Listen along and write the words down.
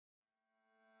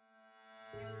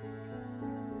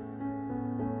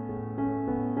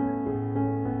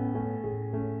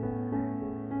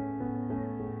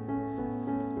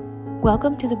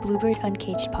Welcome to the Bluebird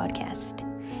Uncaged podcast.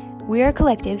 We are a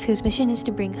collective whose mission is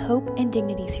to bring hope and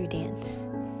dignity through dance.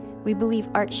 We believe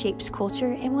art shapes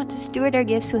culture and want to steward our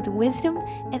gifts with wisdom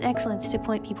and excellence to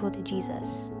point people to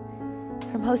Jesus.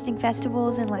 From hosting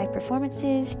festivals and live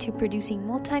performances, to producing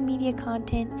multimedia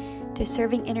content, to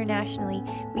serving internationally,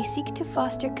 we seek to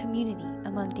foster community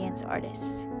among dance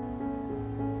artists.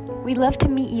 We'd love to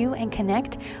meet you and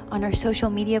connect on our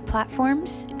social media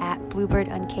platforms at Bluebird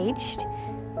Uncaged.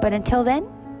 But until then,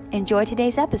 enjoy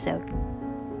today's episode.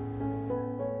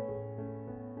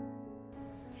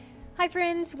 Hi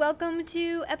friends, welcome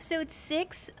to episode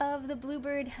 6 of the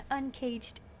Bluebird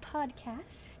Uncaged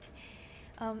podcast.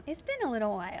 It's been a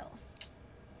little while.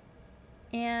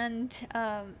 And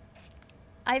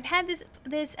I've had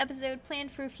this episode planned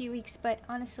for a few weeks, but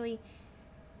honestly,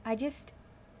 there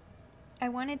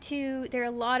are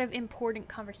a lot of important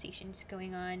conversations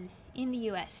going on in the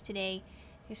US today,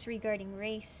 just regarding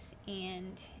race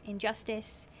and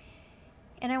injustice.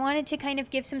 And I wanted to kind of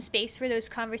give some space for those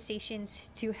conversations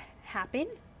to happen.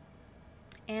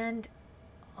 And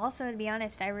also, to be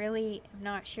honest, I really am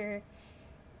not sure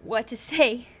what to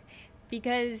say,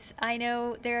 because I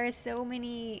know there are so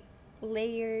many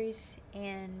layers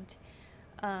and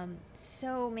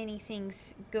so many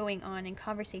things going on and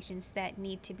conversations that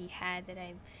need to be had that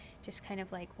I'm just kind of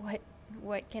like,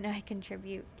 what can I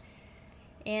contribute?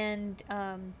 And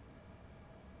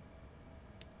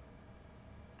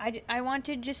I want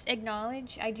to just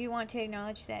acknowledge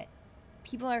that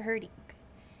people are hurting,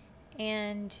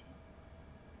 and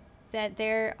that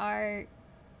I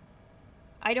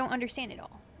don't understand it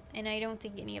all, and I don't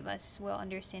think any of us will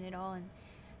understand it all, and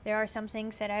there are some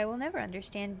things that I will never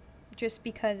understand just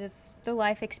because of the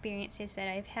life experiences that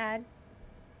I've had.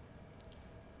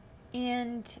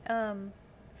 And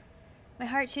my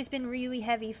heart's just been really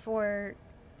heavy for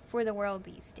the world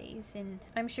these days, and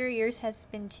I'm sure yours has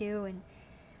been too, and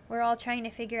we're all trying to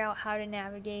figure out how to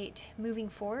navigate moving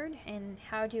forward and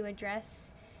how to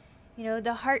address,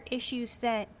 the heart issues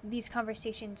that these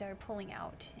conversations are pulling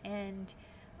out, and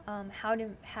how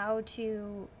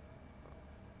to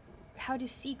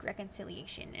seek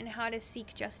reconciliation and how to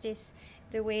seek justice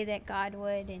the way that God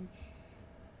would. And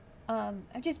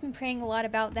I've just been praying a lot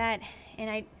about that, and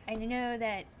I know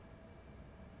that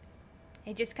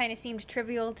it just kind of seemed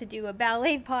trivial to do a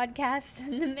ballet podcast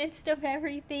in the midst of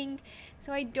everything,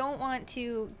 so I don't want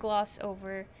to gloss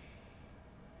over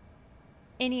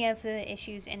any of the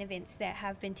issues and events that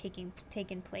have been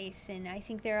taken place. And I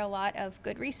think there are a lot of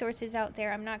good resources out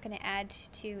there. I'm not going to add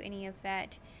to any of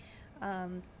that.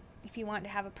 If you want to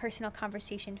have a personal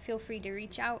conversation, feel free to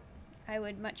reach out. I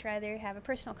would much rather have a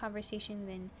personal conversation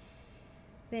than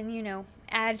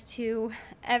add to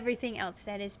everything else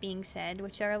that is being said,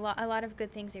 which are a lot of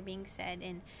good things are being said,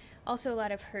 and also a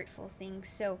lot of hurtful things.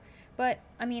 So, but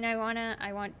I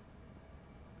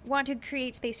want to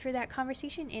create space for that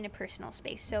conversation in a personal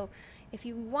space. So if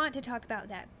you want to talk about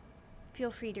that,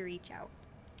 feel free to reach out.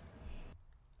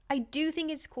 I do think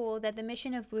it's cool that the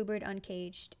mission of Bluebird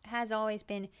Uncaged has always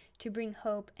been to bring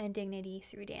hope and dignity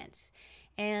through dance.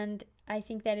 And I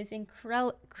think that is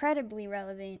incredibly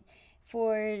relevant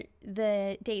for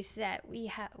the days that we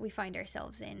find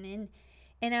ourselves in.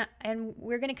 And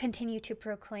we're going to continue to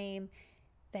proclaim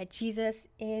that Jesus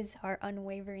is our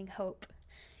unwavering hope.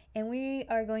 And we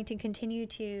are going to continue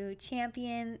to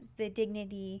champion the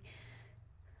dignity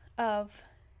of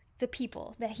the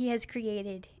people that he has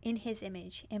created in his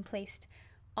image and placed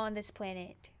on this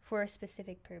planet for a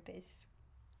specific purpose.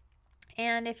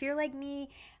 And if you're like me,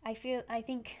 I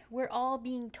think we're all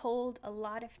being told a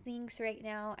lot of things right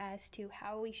now as to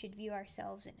how we should view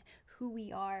ourselves and who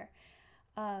we are.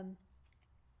 And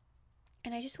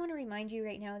I just want to remind you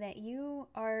right now that you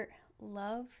are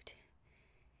loved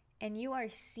and you are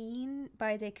seen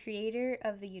by the creator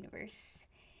of the universe.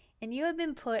 And you have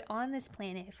been put on this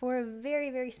planet for a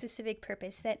very, very specific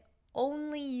purpose that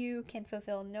only you can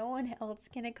fulfill. No one else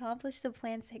can accomplish the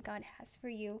plans that God has for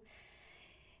you.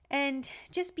 And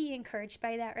just be encouraged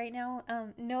by that right now.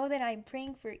 Know that I'm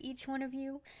praying for each one of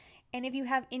you. And if you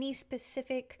have any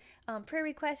specific prayer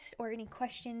requests or any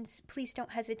questions, please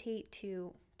don't hesitate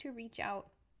to reach out.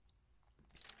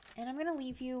 And I'm going to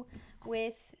leave you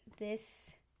with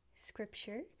this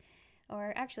scripture,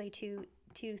 or actually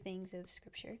two things of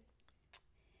scripture.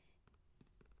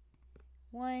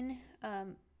 One,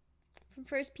 from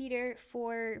 1 Peter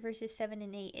 4, verses 7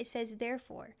 and 8, it says,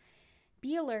 "Therefore,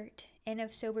 be alert and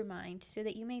of sober mind, so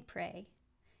that you may pray.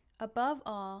 Above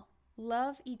all,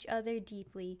 love each other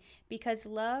deeply, because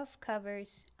love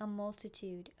covers a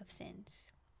multitude of sins."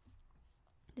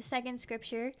 The second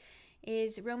scripture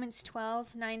is Romans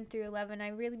 12, 9 through 11.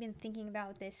 I've really been thinking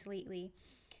about this lately.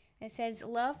 It says,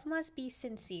 love must be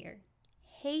sincere.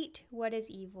 Hate what is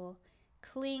evil.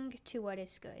 Cling to what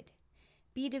is good.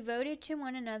 Be devoted to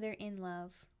one another in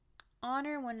love.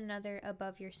 Honor one another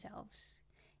above yourselves.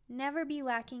 Never be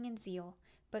lacking in zeal,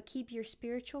 but keep your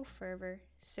spiritual fervor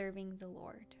serving the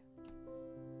Lord.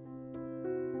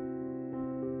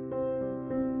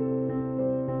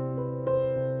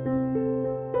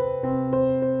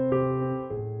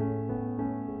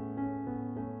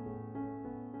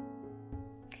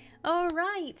 All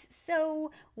right,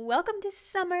 so welcome to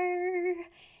summer.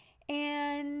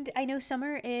 And I know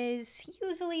summer is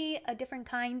usually a different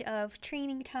kind of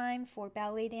training time for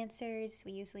ballet dancers.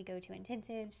 We usually go to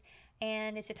intensives,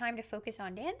 and it's a time to focus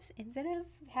on dance instead of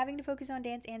having to focus on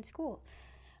dance and school.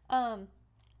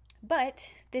 But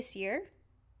this year,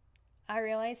 I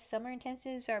realized summer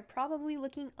intensives are probably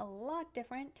looking a lot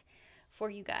different for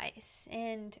you guys.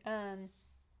 And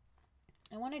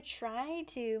I want to try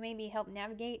to maybe help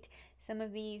navigate some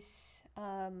of these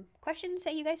questions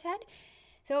that you guys had.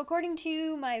 So according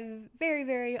to my very,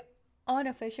 very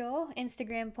unofficial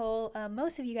Instagram poll,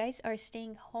 most of you guys are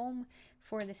staying home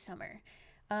for the summer,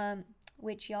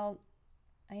 which y'all,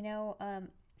 I know,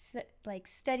 like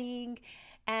studying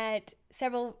at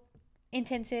several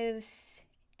intensives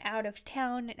out of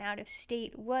town and out of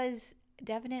state was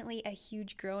definitely a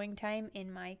huge growing time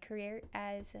in my career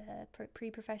as a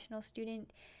pre-professional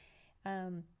student.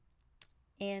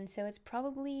 And so it's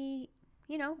probably,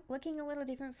 looking a little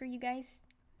different for you guys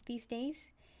these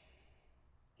days.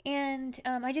 And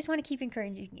I just want to keep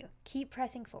encouraging you. Keep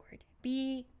pressing forward.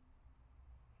 Be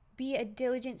a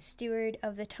diligent steward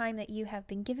of the time that you have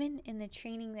been given and the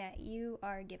training that you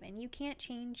are given. You can't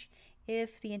change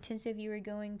if the intensive you were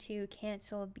going to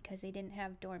canceled because they didn't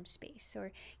have dorm space,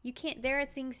 or there are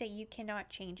things that you cannot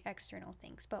change, external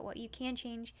things, but what you can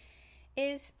change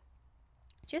is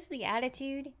just the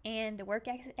attitude and the work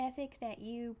ethic that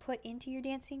you put into your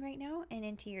dancing right now and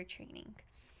into your training.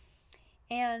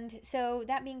 And so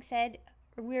that being said,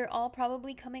 we're all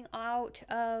probably coming out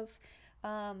of,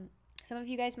 some of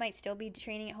you guys might still be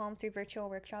training at home through virtual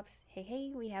workshops.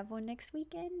 Hey, we have one next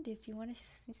weekend. If you want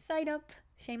to sign up,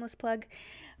 shameless plug,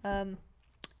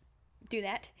 do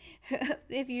that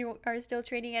if you are still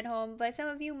training at home. But some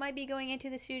of you might be going into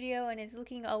the studio and it's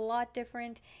looking a lot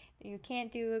different. You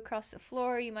can't do across the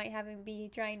floor. You might be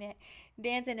trying to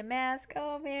dance in a mask.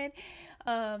 Oh man.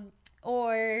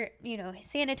 Or,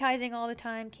 sanitizing all the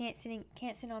time, can't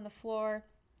sit on the floor,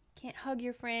 can't hug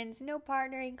your friends, no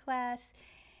partnering class.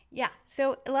 Yeah,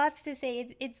 so lots to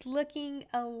say. It's looking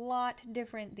a lot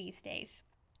different these days.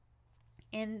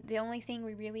 And the only thing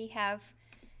we really have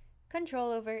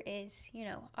control over is,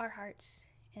 our hearts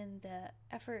and the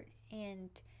effort and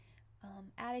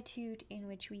attitude in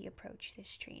which we approach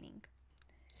this training.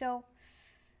 So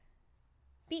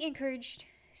be encouraged.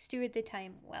 Steward the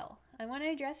time well. I want to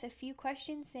address a few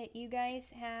questions that you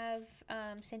guys have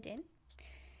sent in.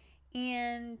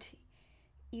 And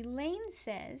Elaine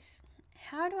says,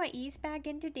 how do I ease back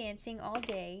into dancing all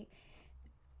day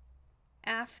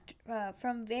after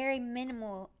from very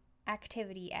minimal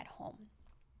activity at home?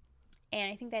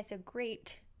 And I think that's a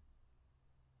great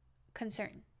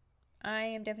concern. I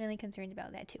am definitely concerned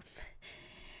about that too.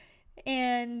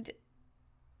 And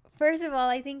first of all,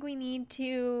 I think we need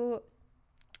to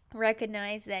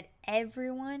recognize that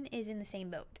everyone is in the same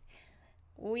boat.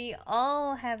 We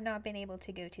all have not been able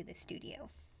to go to the studio,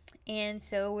 and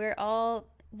so we're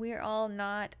all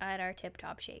not at our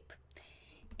tip-top shape.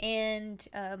 And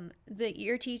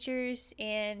your teachers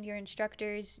and your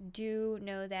instructors do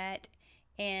know that,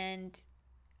 and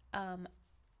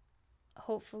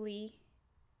hopefully,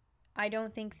 I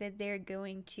don't think that they're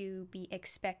going to be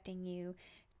expecting you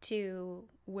to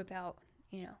whip out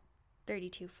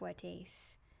 32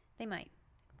 fouettes. They might,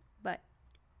 but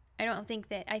I think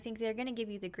they're going to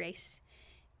give you the grace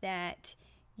that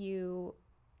you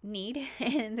need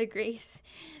and the grace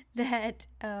that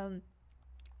they're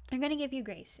going to give you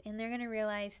grace, and they're going to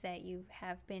realize that you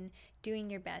have been doing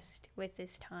your best with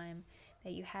this time,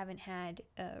 that you haven't had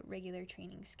a regular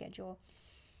training schedule.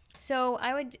 So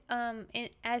I would,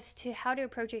 as to how to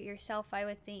approach it yourself, I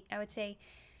would say,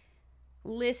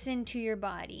 listen to your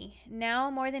body now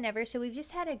more than ever. So we've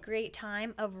just had a great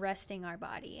time of resting our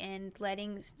body and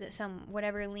letting some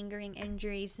whatever lingering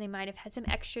injuries, they might have had some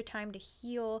extra time to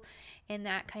heal and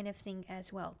that kind of thing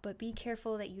as well. But be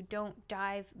careful that you don't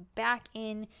dive back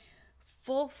in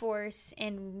full force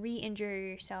and re-injure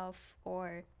yourself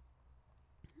or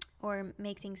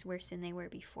make things worse than they were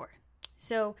before.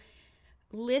 So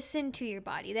listen to your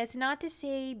body. That's not to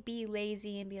say be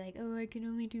lazy and be like, oh, I can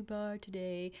only do bar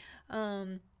today.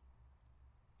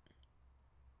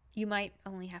 You might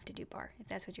only have to do bar if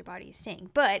that's what your body is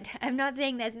saying. But I'm not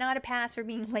saying that's not a pass for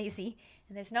being lazy.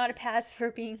 And that's not a pass for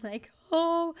being like,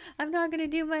 oh, I'm not going to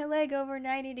do my leg over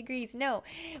 90 degrees. No,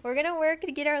 we're going to work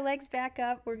to get our legs back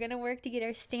up. We're going to work to get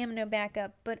our stamina back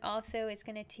up. But also it's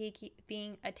going to take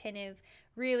being attentive,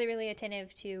 really, really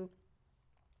attentive to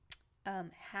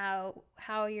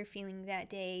how you're feeling that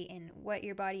day and what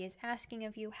your body is asking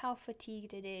of you, how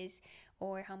fatigued it is,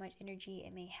 or how much energy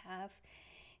it may have.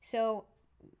 So,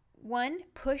 one,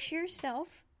 push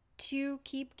yourself to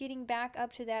keep getting back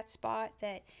up to that spot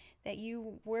that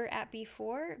you were at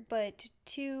before, but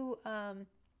two,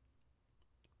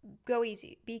 go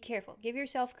easy. Be careful. Give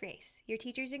yourself grace. Your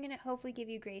teachers are going to hopefully give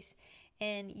you grace,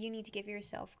 and you need to give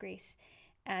yourself grace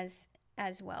as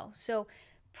well. So,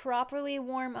 properly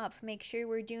warm up. Make sure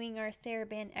we're doing our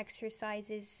TheraBand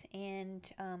exercises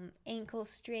and ankle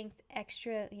strength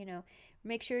extra,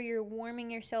 make sure you're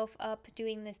warming yourself up,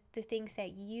 doing the things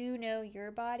that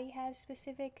your body has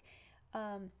specific.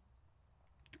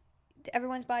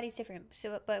 Everyone's body's different,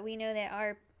 but we know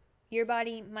that your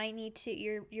body might need to,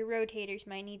 your rotators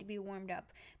might need to be warmed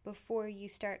up before you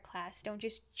start class. Don't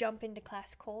just jump into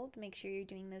class cold. Make sure you're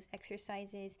doing those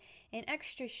exercises and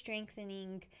extra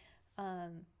strengthening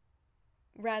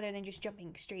rather than just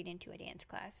jumping straight into a dance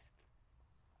class.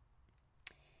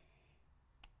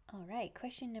 All right,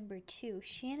 question number 2.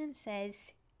 Shannon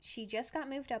says she just got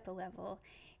moved up a level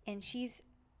and she's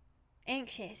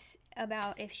anxious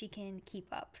about if she can keep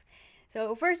up.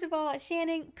 So first of all,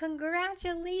 Shannon,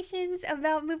 congratulations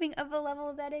about moving up a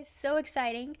level. That is so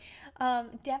exciting.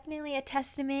 Definitely a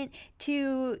testament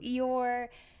to your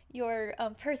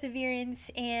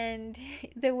perseverance and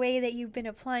the way that you've been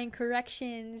applying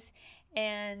corrections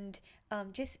and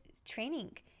just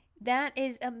training. That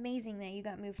is amazing that you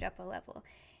got moved up a level.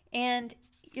 And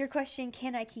your question,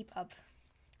 can I keep up?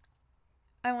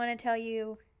 I want to tell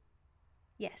you,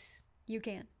 yes, you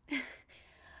can.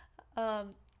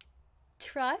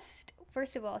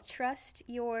 First of all, trust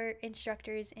your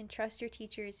instructors and trust your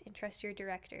teachers and trust your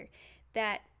director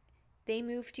that they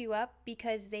moved you up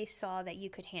because they saw that you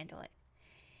could handle it.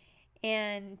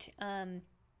 And,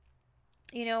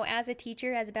 as a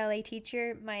teacher, as a ballet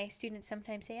teacher, my students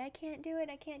sometimes say, I can't do it.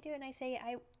 And I say,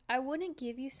 I wouldn't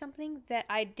give you something that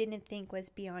I didn't think was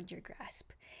beyond your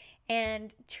grasp.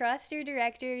 And trust your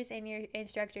directors and your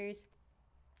instructors.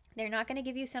 They're not going to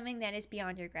give you something that is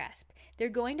beyond your grasp. They're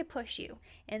going to push you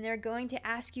and they're going to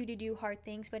ask you to do hard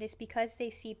things, but it's because they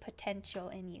see potential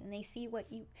in you and they see what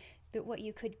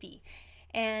you could be.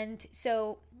 And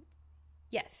so,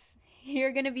 yes,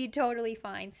 you're going to be totally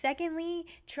fine. Secondly,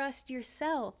 trust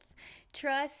yourself.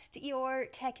 Trust your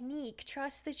technique.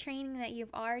 Trust the training that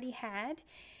you've already had.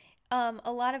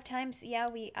 A lot of times,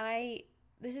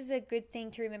 this is a good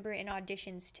thing to remember in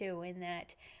auditions too, in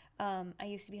that I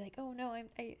used to be like, oh no, I'm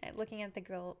looking at the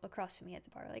girl across from me at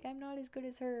the bar, like I'm not as good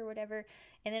as her or whatever.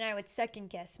 And then I would second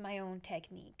guess my own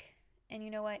technique. And you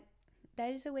know what?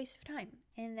 That is a waste of time.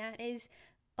 And that is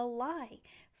a lie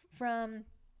from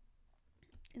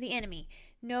the enemy.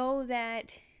 Know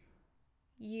that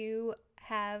you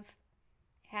have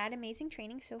had amazing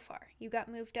training so far. You got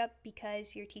moved up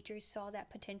because your teachers saw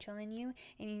that potential in you,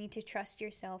 and you need to trust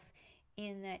yourself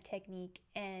in that technique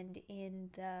and in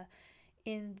the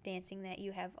dancing that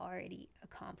you have already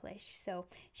accomplished. So,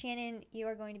 Shannon, you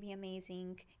are going to be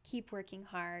amazing. Keep working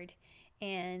hard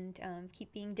and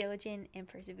keep being diligent and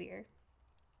persevere.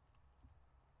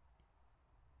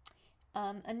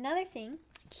 Another thing,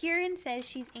 Kieran says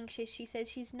she's anxious. She says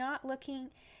she's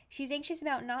anxious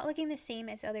about not looking the same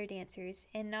as other dancers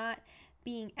and not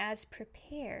being as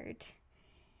prepared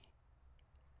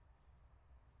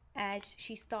as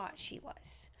she thought she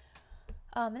was.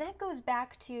 And that goes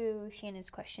back to Shannon's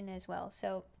question as well.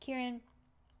 So, Kieran,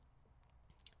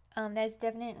 that's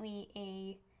definitely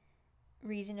a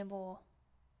reasonable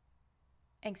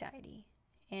anxiety.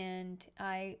 And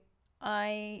I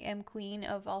am queen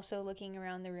of also looking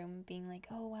around the room and being like,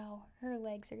 oh wow, her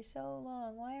legs are so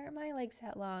long. Why aren't my legs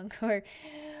that long? Or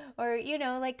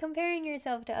like comparing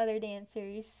yourself to other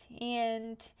dancers.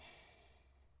 And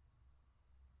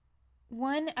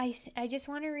one, I just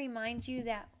want to remind you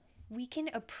that we can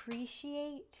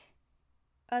appreciate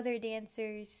other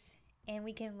dancers and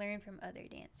we can learn from other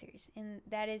dancers. And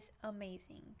that is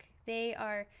amazing. They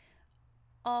are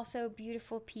also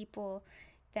beautiful people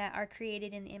that are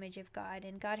created in the image of God.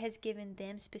 And God has given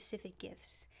them specific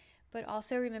gifts. But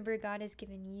also remember, God has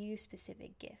given you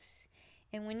specific gifts.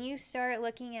 And when you start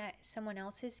looking at someone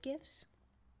else's gifts,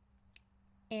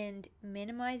 and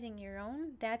minimizing your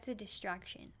own, that's a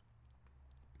distraction.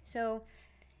 So,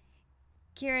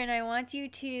 Kieran, I want you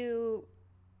to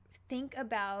think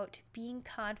about being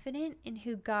confident in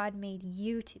who God made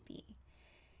you to be.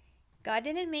 God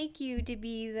didn't make you to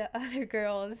be the other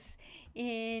girls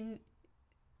in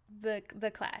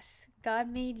the class. God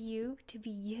made you to be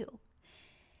you.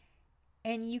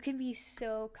 And you can be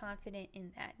so confident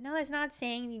in that. Now, that's not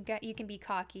saying you can be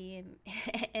cocky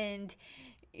and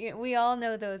we all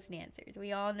know those dancers.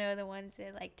 We all know the ones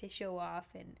that like to show off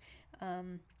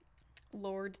and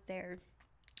lord their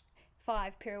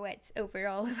 5 pirouettes over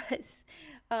all of us,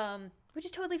 which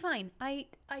is totally fine. I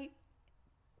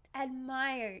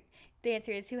admire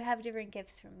dancers who have different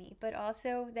gifts from me, but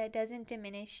also that doesn't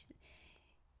diminish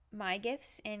my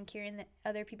gifts, and Kieran, the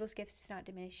other people's gifts does not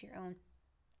diminish your own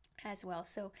as well.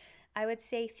 So I would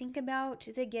say think about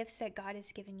the gifts that God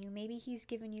has given you. Maybe he's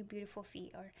given you beautiful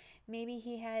feet, or maybe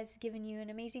he has given you an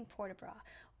amazing port-de-bras,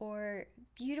 or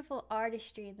beautiful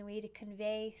artistry in the way to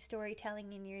convey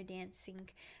storytelling in your dancing.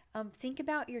 Think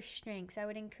about your strengths. I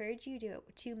would encourage you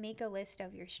to make a list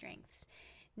of your strengths.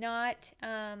 Not,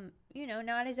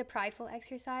 not as a prideful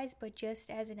exercise, but just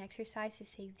as an exercise to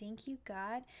say, thank you,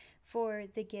 God, for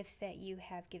the gifts that you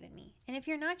have given me. And if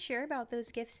you're not sure about those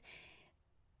gifts,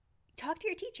 talk to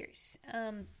your teachers.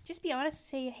 Just be honest and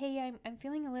say, hey, I'm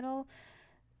feeling a little,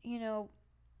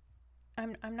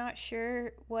 I'm not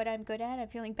sure what I'm good at. I'm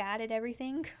feeling bad at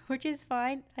everything, which is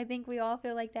fine. I think we all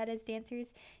feel like that as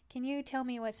dancers. Can you tell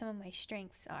me what some of my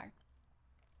strengths are?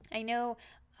 I know,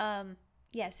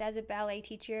 yes, as a ballet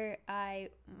teacher,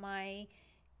 my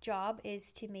job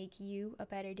is to make you a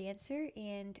better dancer,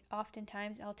 and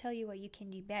oftentimes I'll tell you what you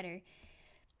can do better.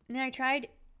 And then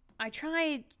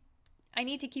I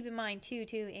need to keep in mind too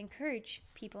to encourage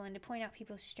people and to point out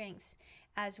people's strengths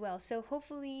as well. So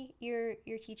hopefully your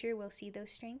teacher will see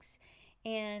those strengths.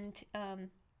 And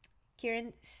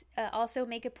Kieran, also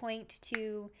make a point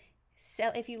to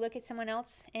if you look at someone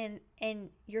else and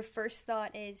your first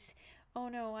thought is, oh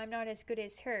no, I'm not as good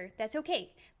as her, that's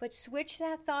okay. But switch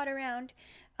that thought around.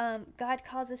 God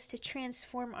calls us to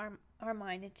transform our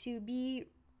mind and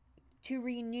to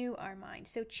renew our mind.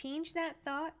 So change that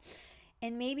thought,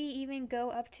 and maybe even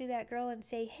go up to that girl and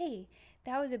say, hey,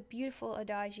 that was a beautiful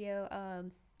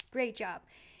adagio. Great job.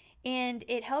 And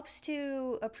it helps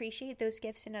to appreciate those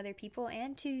gifts in other people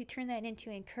and to turn that into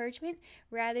encouragement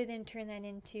rather than turn that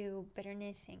into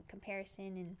bitterness and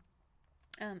comparison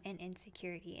and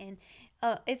insecurity.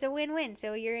 And it's a win-win.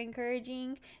 So you're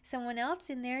encouraging someone else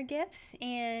in their gifts,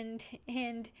 and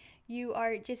you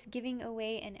are just giving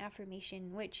away an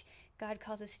affirmation, which God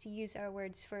calls us to use our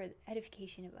words for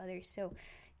edification of others. So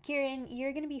Kieran,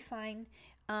 you're going to be fine.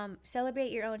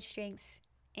 Celebrate your own strengths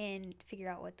and figure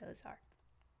out what those are.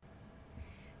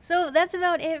 So that's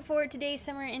about it for today's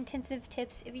summer intensive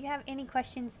tips. If you have any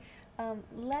questions,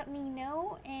 let me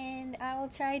know, and I will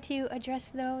try to address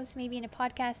those maybe in a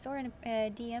podcast or in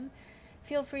a DM.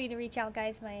 Feel free to reach out,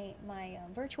 guys. My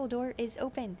virtual door is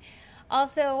open.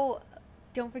 Also,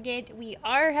 don't forget, we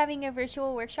are having a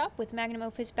virtual workshop with Magnum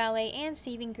Opus Ballet and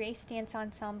Saving Grace Dance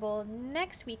Ensemble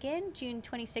next weekend, June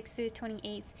 26th to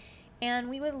 28th.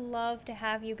 And we would love to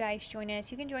have you guys join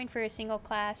us. You can join for a single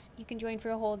class, you can join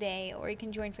for a whole day, or you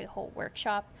can join for the whole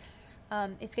workshop.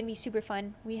 It's going to be super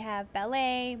fun. We have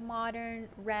ballet, modern,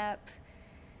 rep,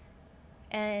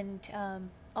 and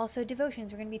also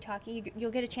devotions. We're going to be talking. You'll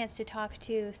get a chance to talk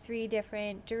to 3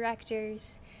 different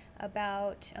directors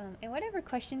about and whatever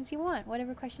questions you want,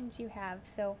 whatever questions you have.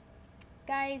 So,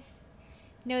 guys,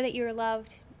 know that you're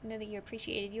loved, know that you're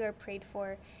appreciated, you are prayed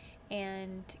for,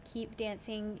 and keep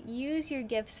dancing. Use your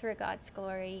gifts for God's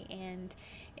glory, and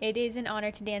it is an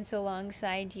honor to dance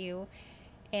alongside you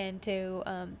and to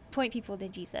point people to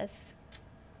Jesus.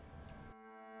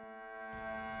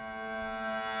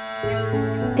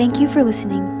 Thank you for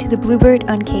listening to the Bluebird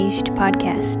Uncaged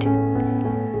podcast.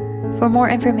 For more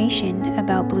information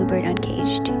about Bluebird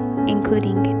Uncaged,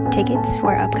 including tickets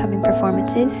for upcoming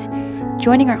performances,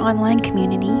 joining our online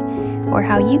community, or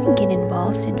how you can get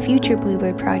involved in future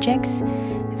Bluebird projects,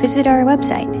 visit our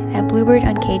website at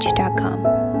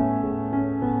bluebirduncaged.com.